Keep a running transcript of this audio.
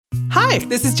Hi,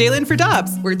 this is Jalen for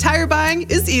Dobbs, where tire buying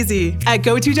is easy. At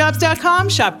GoToDobbs.com,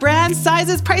 shop brands,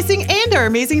 sizes, pricing, and our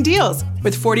amazing deals.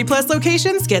 With 40-plus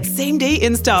locations, get same-day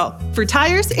install. For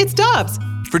tires, it's Dobbs.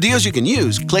 For deals you can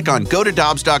use, click on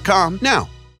GoToDobbs.com now.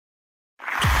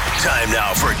 Time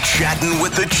now for Chatting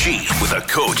with the Chief with the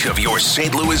coach of your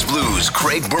St. Louis Blues,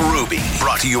 Craig Berube.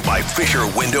 Brought to you by Fisher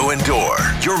Window and Door,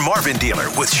 your Marvin dealer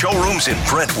with showrooms in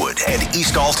Brentwood and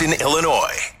East Alton,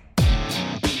 Illinois.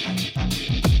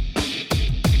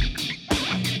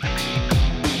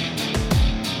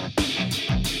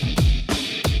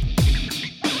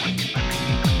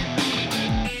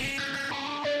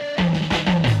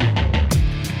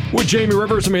 With Jamie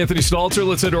Rivers, I'm Anthony Stalter.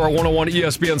 Let's head to our 101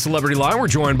 ESPN Celebrity Line. We're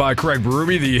joined by Craig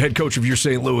Berube, the head coach of your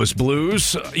St. Louis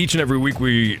Blues. Each and every week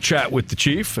we chat with the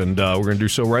Chief, and we're going to do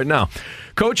so right now.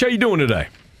 Coach, how you doing today?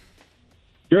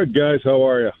 Good, guys. How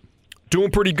are you? Doing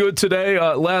pretty good today.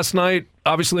 Last night,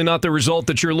 obviously not the result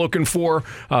that you're looking for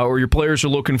or your players are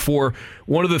looking for.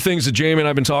 One of the things that Jamie and I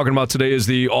have been talking about today is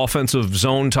the offensive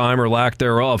zone time or lack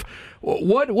thereof.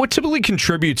 What typically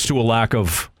contributes to a lack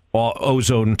of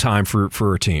ozone time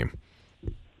for a team?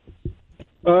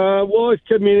 Well,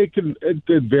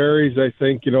 it varies. I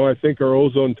think I think our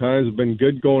ozone times have been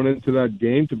good going into that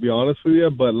game, to be honest with you.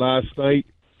 But last night,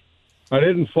 I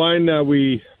didn't find that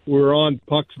we were on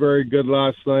pucks very good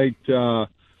last night. Our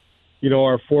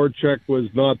forecheck was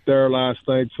not there last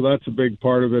night, so that's a big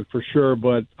part of it for sure.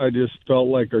 But I just felt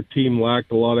like our team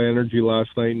lacked a lot of energy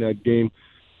last night in that game.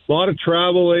 A lot of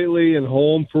travel lately and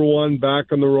home for one,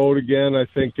 back on the road again. I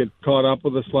think it caught up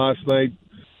with us last night.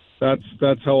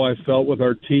 That's how I felt with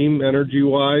our team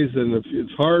energy-wise, and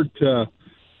it's hard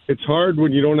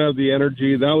when you don't have the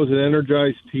energy. That was an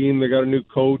energized team. They got a new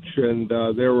coach, and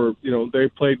they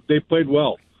played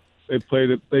well. They played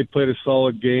a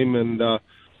solid game, and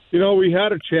we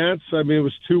had a chance. I mean, it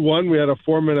was 2-1. We had a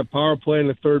 4-minute power play in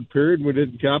the third period, and we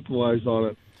didn't capitalize on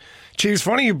it. Chief, it's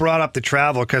funny you brought up the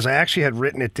travel because I actually had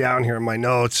written it down here in my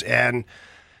notes. And,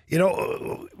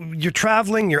 you're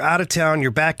traveling, you're out of town, you're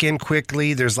back in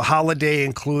quickly. There's the holiday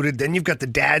included. Then you've got the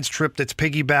dad's trip that's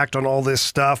piggybacked on all this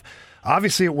stuff.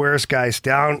 Obviously, it wears guys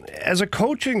down. As a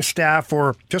coaching staff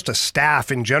or just a staff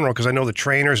in general, because I know the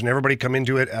trainers and everybody come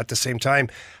into it at the same time,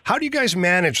 how do you guys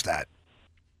manage that?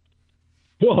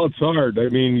 Well, it's hard. I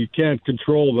mean, you can't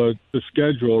control the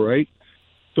schedule, right?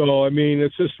 So, I mean,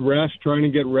 it's just rest, trying to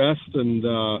get rest and,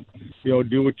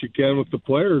 do what you can with the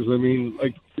players. I mean,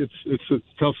 it's a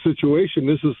tough situation.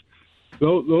 This is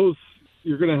those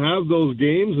you're going to have those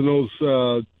games and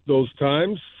those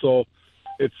times. So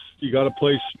you got to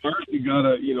play smart. You got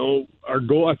to,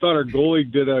 I thought our goalie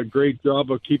did a great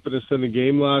job of keeping us in the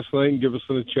game last night and give us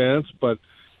a chance. But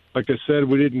like I said,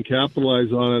 we didn't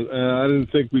capitalize on it. I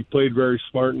didn't think we played very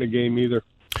smart in the game either.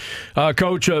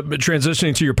 Coach,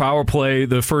 transitioning to your power play,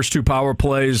 the first two power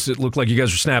plays, it looked like you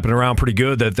guys were snapping around pretty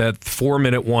good. That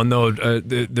 4-minute one, though,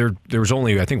 there was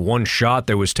only, I think, one shot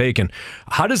that was taken.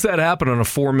 How does that happen on a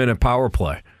 4-minute power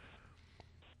play?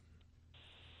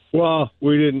 Well,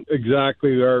 we didn't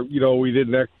exactly. We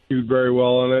didn't execute very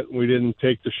well on it. We didn't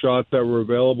take the shots that were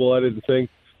available. I didn't think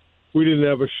we didn't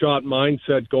have a shot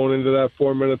mindset going into that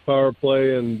 4-minute power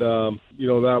play, and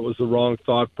that was the wrong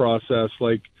thought process.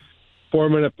 Like,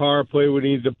 4-minute power play, we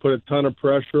needed to put a ton of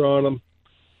pressure on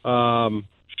them,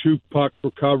 shoot puck,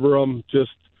 recover them,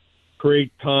 just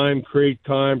create time, create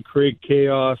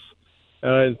chaos.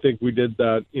 And I didn't think we did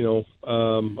that,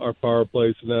 our power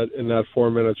plays in that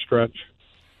 4-minute stretch.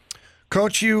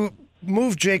 Coach, you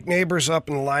moved Jake Neighbors up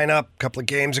in the lineup a couple of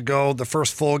games ago, the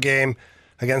first full game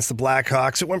against the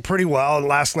Blackhawks. It went pretty well. And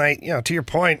last night, to your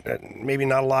point, maybe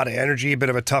not a lot of energy, a bit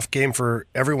of a tough game for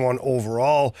everyone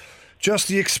overall. Just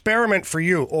the experiment for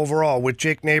you overall with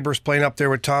Jake Neighbors playing up there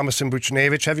with Thomas and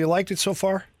Buchnevich. Have you liked it so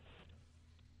far?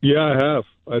 Yeah, I have.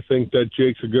 I think that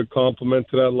Jake's a good complement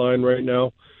to that line right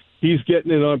now. He's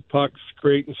getting in on pucks,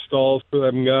 creating stalls for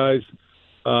them guys.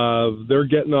 They're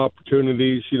getting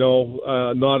opportunities,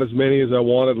 not as many as I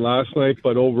wanted last night,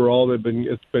 but overall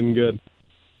it's been good.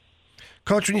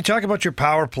 Coach, when you talk about your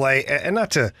power play, and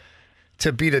not to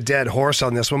beat a dead horse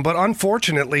on this one, but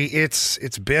unfortunately it's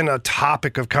been a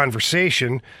topic of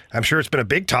conversation. I'm sure it's been a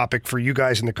big topic for you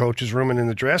guys in the coach's room and in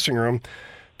the dressing room.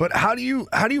 But how do you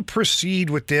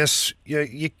proceed with this?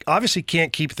 You obviously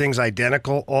can't keep things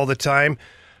identical all the time,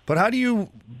 but how do you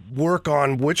work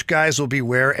on which guys will be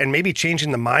where and maybe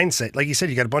changing the mindset? Like you said,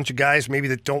 you got a bunch of guys maybe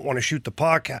that don't want to shoot the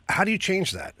puck. How do you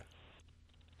change that?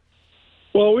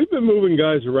 Well, we've been moving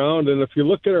guys around, and if you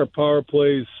look at our power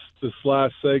plays this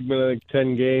last segment, I think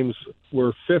 10 games,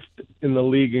 we're 5th in the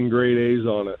league in grade A's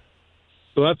on it.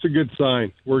 So that's a good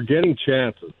sign. We're getting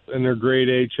chances, and they're grade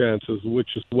A chances, which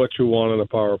is what you want on a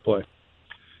power play.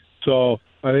 So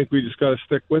I think we just got to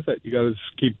stick with it. You got to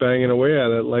just keep banging away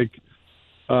at it. Like,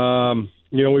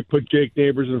 we put Jake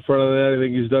Neighbors in front of that. I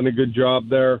think he's done a good job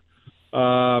there,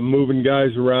 moving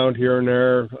guys around here and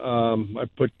there. I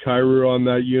put Kyrou on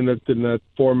that unit in that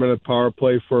 4-minute power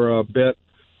play for a bit.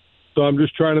 So I'm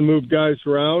just trying to move guys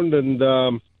around, and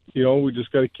we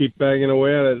just got to keep banging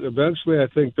away at it. Eventually, I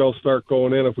think they'll start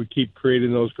going in if we keep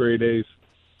creating those grade A's.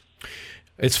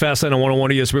 It's Fastlane on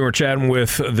 101 ESPN. We're chatting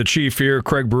with the Chief here,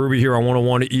 Craig Berube here on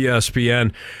 101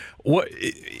 ESPN. What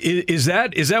is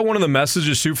that? Is that one of the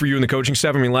messages too for you and the coaching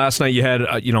staff? I mean, last night you had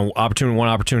one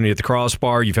opportunity at the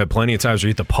crossbar. You've had plenty of times where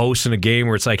you hit the post in a game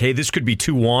where it's like, hey, this could be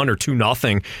 2-1 or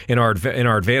 2-0 in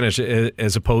our advantage,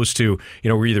 as opposed to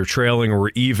we're either trailing or we're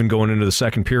even going into the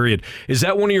second period. Is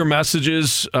that one of your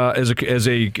messages as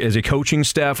a coaching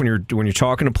staff when you're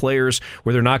talking to players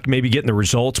where they're not maybe getting the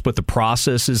results, but the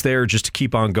process is there just to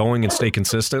keep on going and stay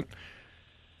consistent?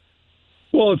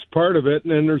 Well, it's part of it,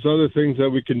 and then there's other things that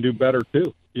we can do better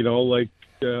too. Like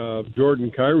Jordan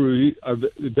Kyrou,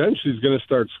 eventually he's going to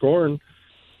start scoring.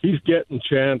 He's getting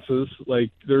chances.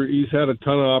 He's had a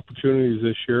ton of opportunities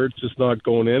this year. It's just not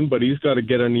going in, but he's got to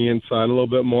get on the inside a little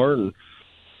bit more. And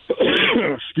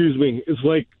excuse me, it's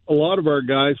like a lot of our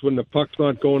guys when the puck's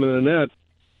not going in the net.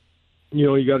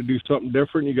 You got to do something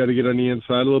different. You got to get on the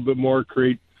inside a little bit more,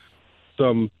 create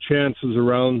some chances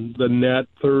around the net,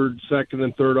 second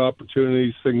and third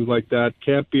opportunities, things like that.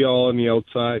 Can't be all on the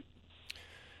outside.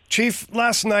 Chief,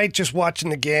 last night, just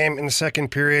watching the game in the second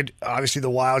period, obviously the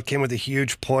Wild came with a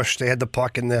huge push. They had the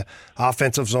puck in the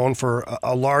offensive zone for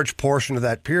a large portion of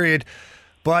that period.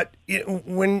 But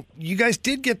when you guys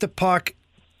did get the puck,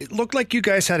 it looked like you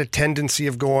guys had a tendency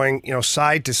of going,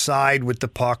 side to side with the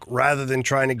puck rather than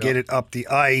trying to get it up the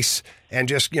ice and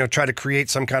just, try to create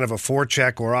some kind of a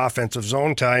forecheck or offensive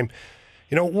zone time.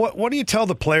 What do you tell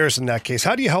the players in that case?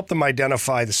 How do you help them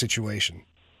identify the situation?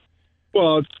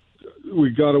 Well,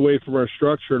 we got away from our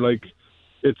structure. Like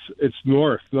it's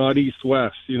north, not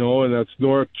east-west, and that's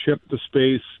north, chip the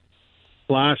space,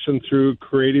 flashing through,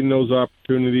 creating those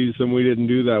opportunities, and we didn't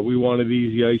do that. We wanted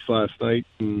easy ice last night,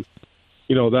 and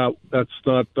that's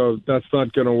not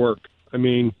going to work. I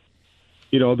mean,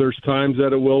 there's times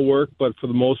that it will work, but for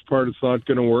the most part, it's not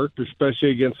going to work,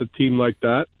 especially against a team like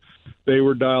that. They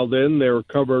were dialed in. They were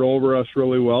covering over us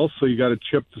really well. So you got to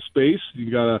chip the space.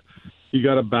 You got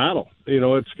to battle.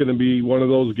 It's going to be one of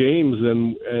those games,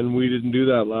 and we didn't do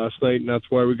that last night, and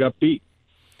that's why we got beat.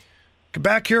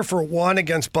 Back here for one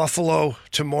against Buffalo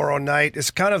tomorrow night.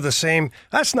 It's kind of the same.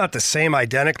 That's not the same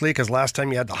identically because last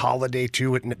time you had the holiday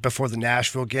too before the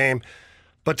Nashville game.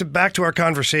 But back to our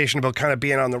conversation about kind of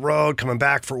being on the road, coming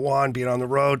back for one, being on the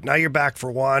road. Now you're back for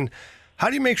one. How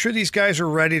do you make sure these guys are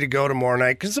ready to go tomorrow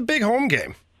night? Because it's a big home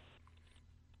game.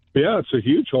 Yeah, it's a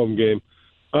huge home game.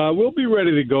 We'll be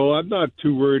ready to go. I'm not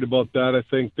too worried about that. I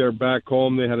think they're back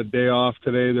home. They had a day off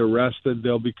today. They're rested.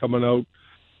 They'll be coming out.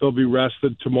 They'll be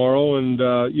rested tomorrow. And,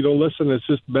 listen, it's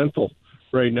just mental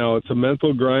right now. It's a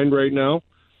mental grind right now.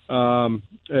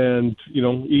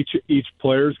 Each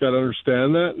player's got to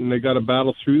understand that, and they got to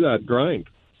battle through that grind.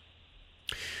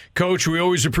 Coach, we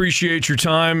always appreciate your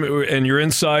time and your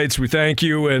insights. We thank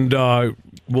you, and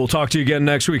we'll talk to you again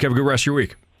next week. Have a good rest of your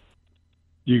week.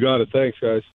 You got it. Thanks, guys.